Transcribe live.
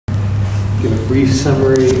give a brief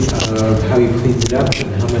summary of how you cleaned it up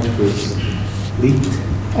and how much was leaked?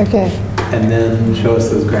 Okay. And then show us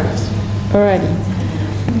those graphs. Alrighty.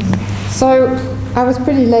 So I was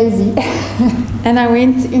pretty lazy and I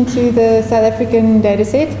went into the South African data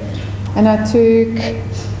set and I took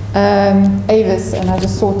Avis and I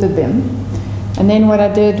just sorted them. And then what I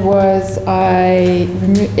did was I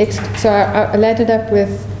landed up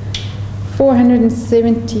with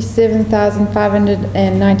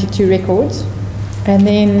 477,592 records. And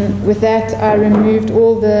then with that I removed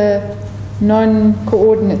all the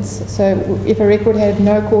non-coordinates. So if a record had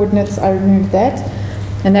no coordinates, I removed that.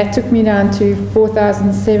 And that took me down to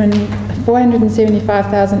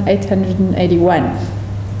 475,881.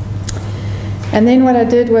 And then what I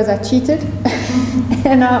did was I cheated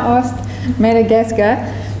and I asked Madagascar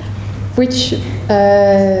which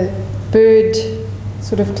bird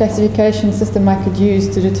sort of classification system I could use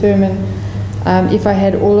to determine if I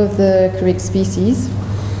had all of the correct species.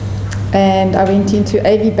 And I went into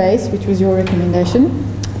AV-base, which was your recommendation.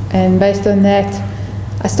 And based on that,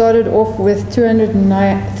 I started off with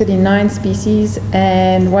 239 species,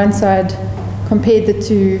 and once I'd compared the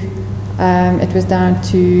two, it was down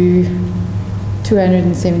to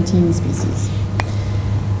 217 species.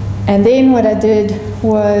 And then what I did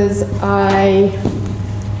was I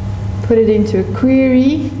put it into a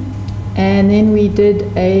query, and then we did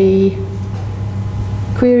a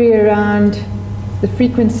query around the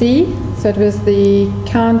frequency. So it was the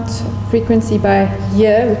count frequency by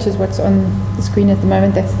year, which is what's on the screen at the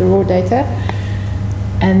moment. That's the raw data.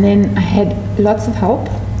 And then I had lots of help,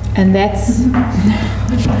 and that's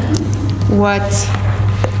what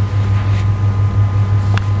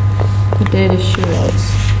the data shows.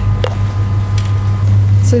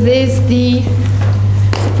 So there's the,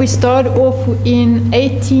 if we start off in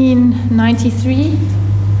 1893,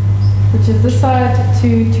 which is this side,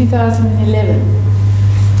 to 2011.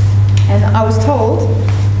 And I was told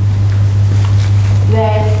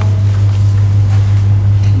that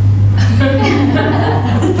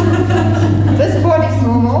this part is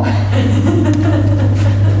normal.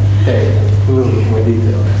 Okay, a little bit more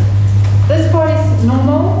detail. This part is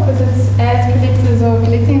normal because it's as collectors are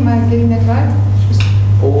collecting. Am I getting that right? Just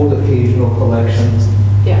old occasional collections.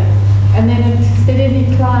 Yeah. And then it steadily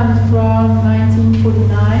climbed from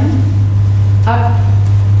 1949 up,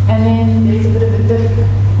 and then there's a bit of a dip.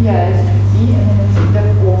 Yeah, as you can see, and then it's a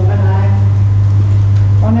dip off. And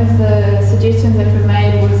one of the suggestions that were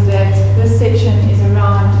made was that this section is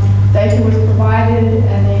around data was provided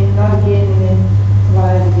and then not again and then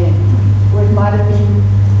provided again. Or it might have been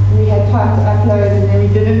we had time to upload and then we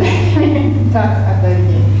didn't time to upload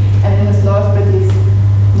again. And then this last bit is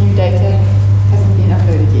new data hasn't been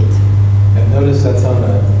uploaded yet. And notice that's on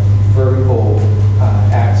a vertical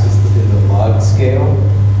axis that is a log scale.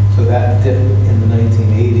 So that dip in the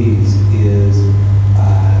 1980s is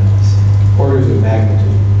orders of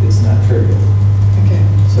magnitude. It's not trivial. Okay.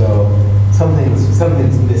 So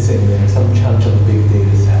something's missing there, some chunk of the big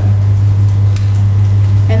data set.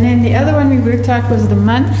 And then the other one we worked out was the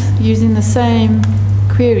month using the same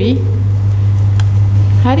query.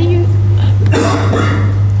 How do you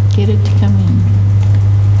get it to come in?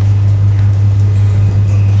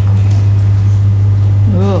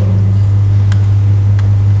 Oh.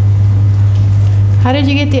 How did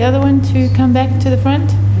you get the other one to come back to the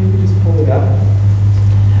front? Maybe just pull it up.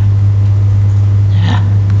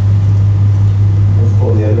 And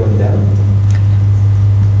pull the other one down.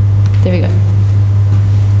 There we go.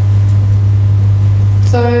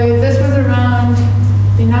 So this was around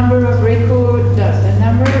the number of the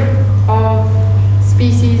number of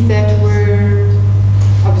species that were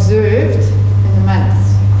observed in the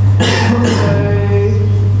months. So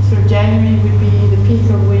sort of January would be the peak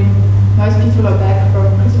of when most people are back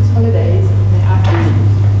from Christmas holidays and they're out eating.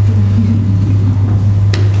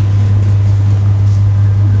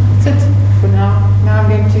 That's it for now. Now I'm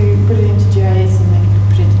going to put it into GIS and make it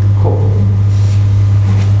pretty cool.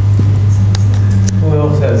 Who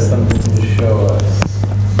else has something to show us?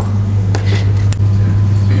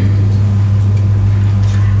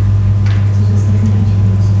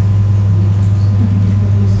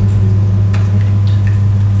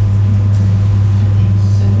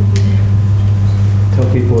 Tell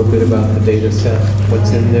people a bit about the data set,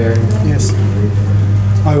 what's in there. Yes.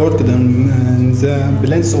 I worked on the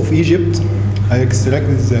plants of Egypt. I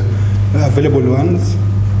extracted the available ones.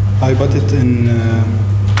 I put it in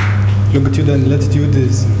longitude and latitude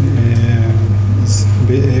is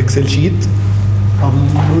Excel sheet.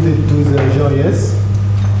 Uploaded to the GIS,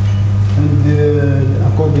 and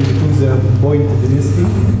according to the point density,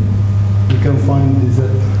 you can find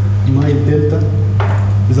that Nile Delta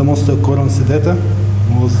the most current data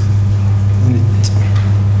was on it.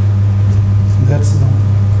 That's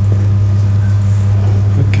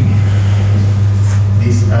okay.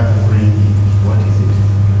 This earth green, what is it?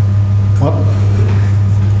 What?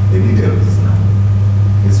 The details now.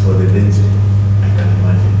 It's for the density. I can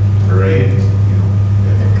imagine. Red,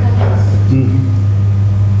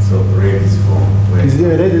 So red is for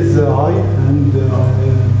where? Red is high and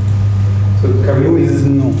So blue is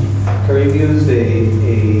no. Kareem used a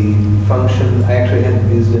function, I actually hadn't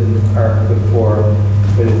used it in ARC before,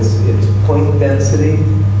 but it's point density,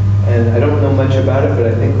 and I don't know much about it, but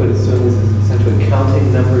I think what it's doing is essentially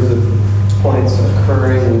counting numbers of points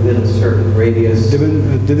occurring within a certain radius.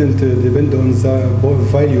 Didn't depend on the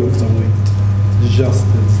value of the weight, just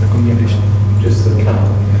the combination. Just the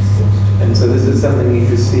count. And so this is something you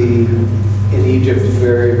can see in Egypt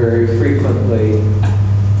very, very frequently,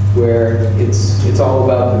 where it's all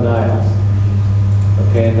about the Nile.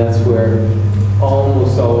 Okay, and that's where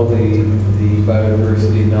almost all the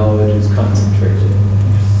biodiversity knowledge is concentrated.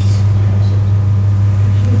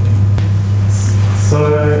 So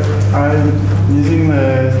I'm using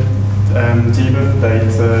the GBIF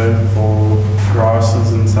data for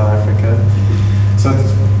grasses in South Africa. So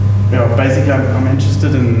it's, basically I'm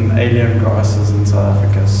interested in alien grasses in South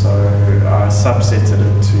Africa, so I subsetted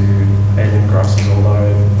it to alien grasses,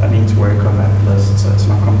 although I need to work on that list, so it's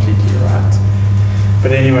not completely right.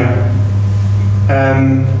 But anyway,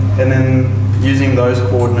 and then using those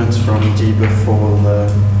coordinates from GBIF for the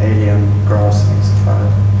alien grasses, I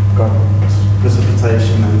got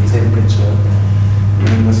precipitation and temperature,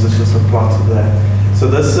 and this is just a plot of that. So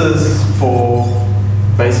this is for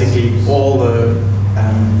basically all the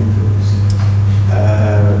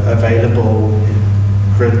available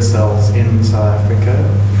grid cells in South Africa.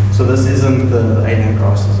 So this isn't the alien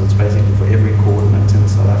grasses, it's basically for every coordinate in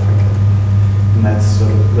South Africa. And that's a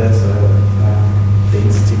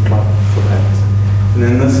density plot for that. And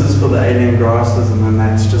then this is for the alien grasses, and then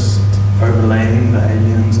that's just overlaying the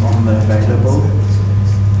aliens on the available.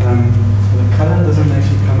 So the color doesn't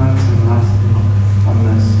actually come out so nicely on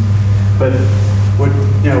this. But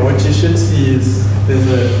what you should see is there's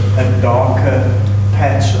a darker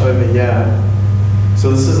patch over here.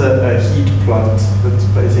 So this is a heat plot that's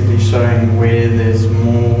basically showing where there's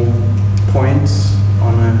more points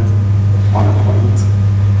on a point.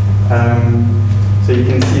 So you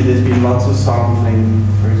can see there's been lots of sampling,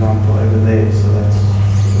 for example, over there. So that's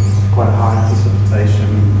quite high precipitation,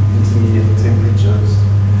 intermediate temperatures.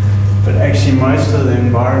 But actually most of the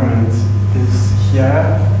environment is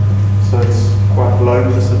here. So it's quite low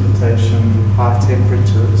precipitation, high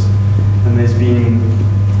temperatures, and there's been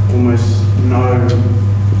almost no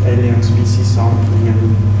alien species sampling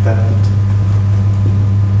in that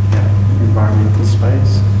environmental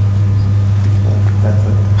space. That's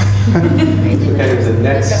it. So kind of the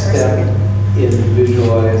next step in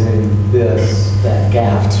visualizing this, that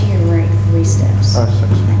gap. To your right, 3 steps. Oh,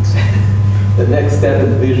 sorry. The next step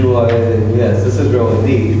in visualizing this is really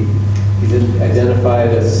neat. He's identified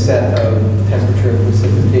a set of temperature and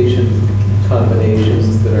precipitation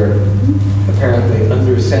combinations that are apparently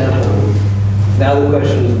undersampled. Now the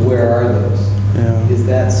question is, where are those? Yeah. Is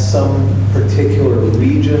that some particular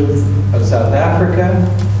region of South Africa,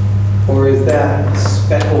 or is that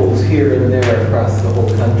speckles here and there across the whole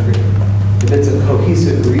country? If it's a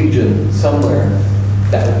cohesive region somewhere,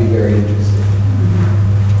 that would be very interesting.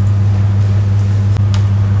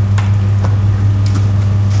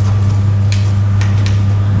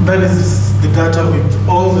 That is the data with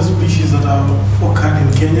all the species that have occurred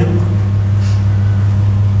in Kenya.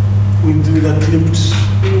 We do the clipped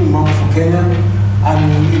map for Kenya,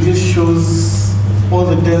 and it just shows all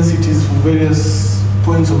the densities for various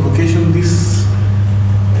points of location. This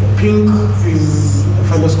pink is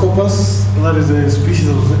Phyloscopus, that is a species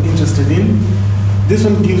I was interested in. This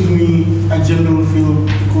one gives me a general feel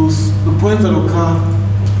because the points that occur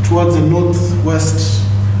towards the northwest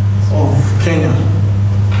of Kenya,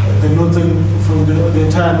 the northern, from the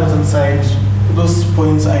entire northern side, those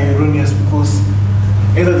points are erroneous because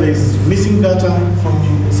either there is missing data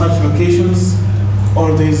from such locations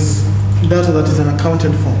or there is data that is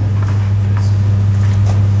unaccounted for.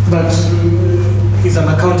 That is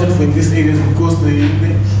unaccounted for in these areas because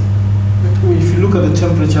if you look at the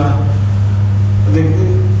temperature, the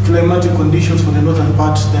climatic conditions for the northern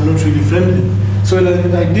part, they're not really friendly. So I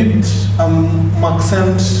did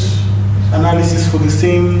Maxent analysis for the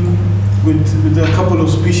same with a couple of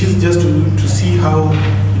species just to see how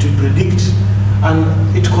it would predict, and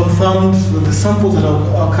it confirmed that the samples that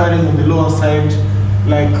are occurring on the lower side,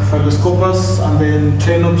 like Phyloscopus and then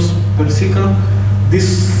Trinops persica,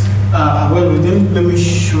 these well with them. Let me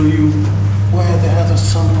show you where the other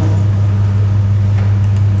sample.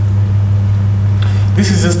 This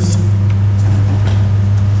is just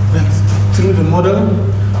like through the model.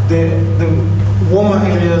 The warmer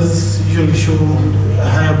areas usually show a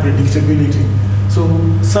higher predictability. So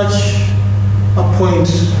such a point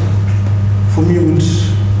for me would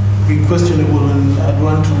be questionable, and I'd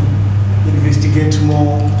want to investigate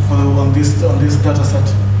more on this data set.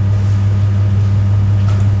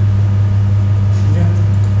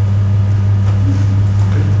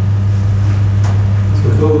 So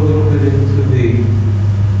go a little bit into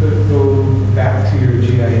go back to your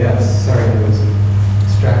GIS. Sorry, I was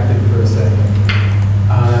distracted for a second.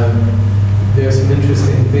 There's some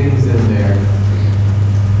interesting things in there.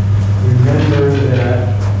 Remember that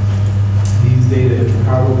these data have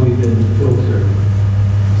probably been filtered,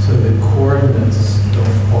 so the coordinates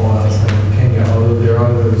don't fall outside of Kenya, although there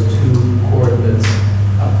are those 2 coordinates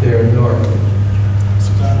up there north.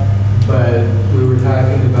 But we were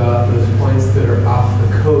talking about those points that are off the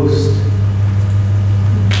coast,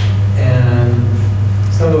 and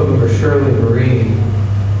some of them are surely marine,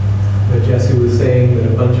 but Jesse was saying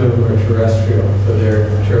that a bunch of them are terrestrial, so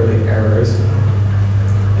they're surely errors.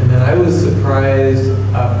 And then I was surprised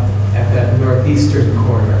up at that northeastern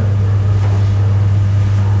corner.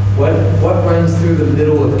 What runs through the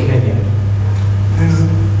middle of Kenya?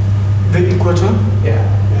 The equator?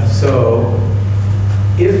 Yeah. So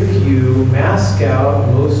if you mask out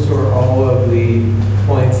most or all of the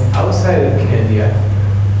points outside of Kenya,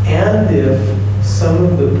 and if some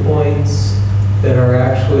of the points that are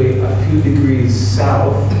actually a few degrees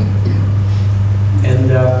south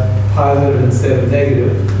end up positive instead of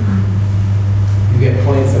negative, you get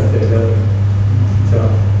points up there, don't you? So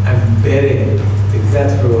I'm betting, because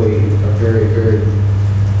that's really a very, very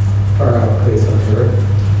far out place on Earth.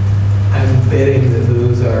 I'm betting that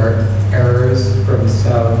those are errors from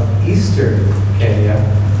southeastern Kenya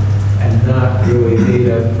and not really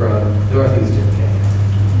data from northeastern